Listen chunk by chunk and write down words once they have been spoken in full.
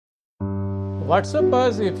What's up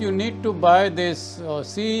us, if you need to buy this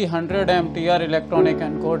C100M TR electronic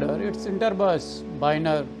encoder, it's Interbus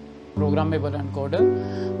binary programmable encoder.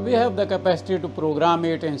 We have the capacity to program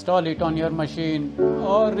it, install it on your machine,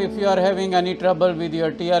 or if you are having any trouble with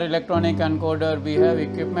your TR electronic encoder, we have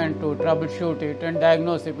equipment to troubleshoot it and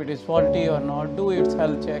diagnose if it is faulty or not, do its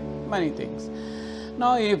health check, many things.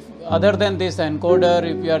 Now, if other than this encoder,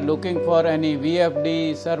 if you are looking for any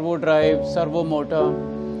VFD, servo drive, servo motor,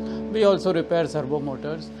 we also repair servo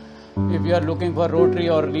motors. If you are looking for rotary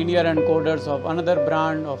or linear encoders of another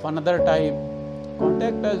brand, of another type,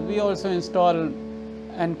 contact us. We also install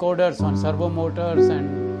encoders on servo motors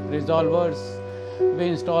and resolvers. We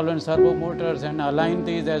install on servo motors and align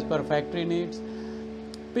these as per factory needs.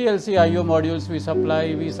 PLC IO modules we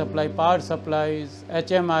supply power supplies,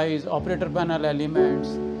 HMIs, operator panel elements,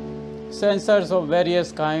 sensors of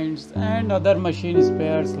various kinds, and other machine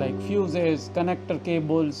spares like fuses, connector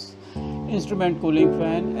cables, instrument cooling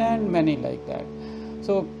fan, and many like that.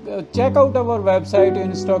 So check out our website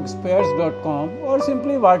instockspares.com or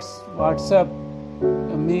simply WhatsApp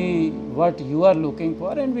me what you are looking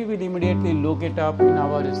for, and we will immediately look it up in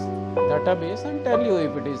our database and tell you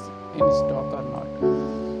if it is in stock or not.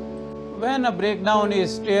 When a breakdown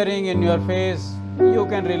is staring in your face, you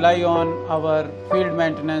can rely on our field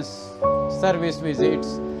maintenance service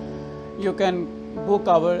visits. You can book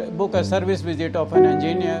a service visit of an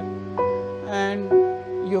engineer, and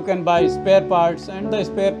you can buy spare parts, and the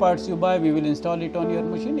spare parts you buy, we will install it on your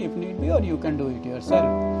machine if need be, or you can do it yourself.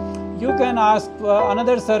 You can ask,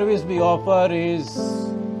 another service we offer is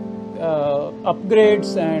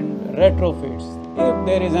upgrades and retrofits. If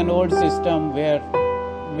there is an old system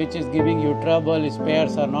which is giving you trouble,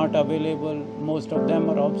 spares are not available, most of them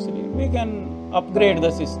are obsolete, we can upgrade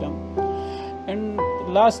the system. And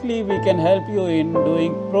lastly, we can help you in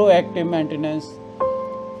doing proactive maintenance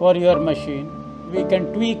for your machine. We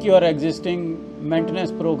can tweak your existing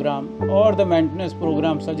maintenance program or the maintenance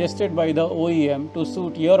program suggested by the OEM to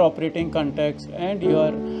suit your operating context and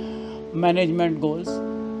your management goals.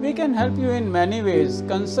 We can help you in many ways.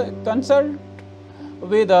 Consult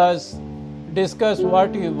with us, discuss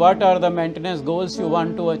what are the maintenance goals you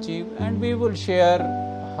want to achieve, and we will share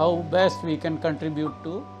how best we can contribute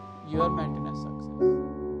to your maintenance success.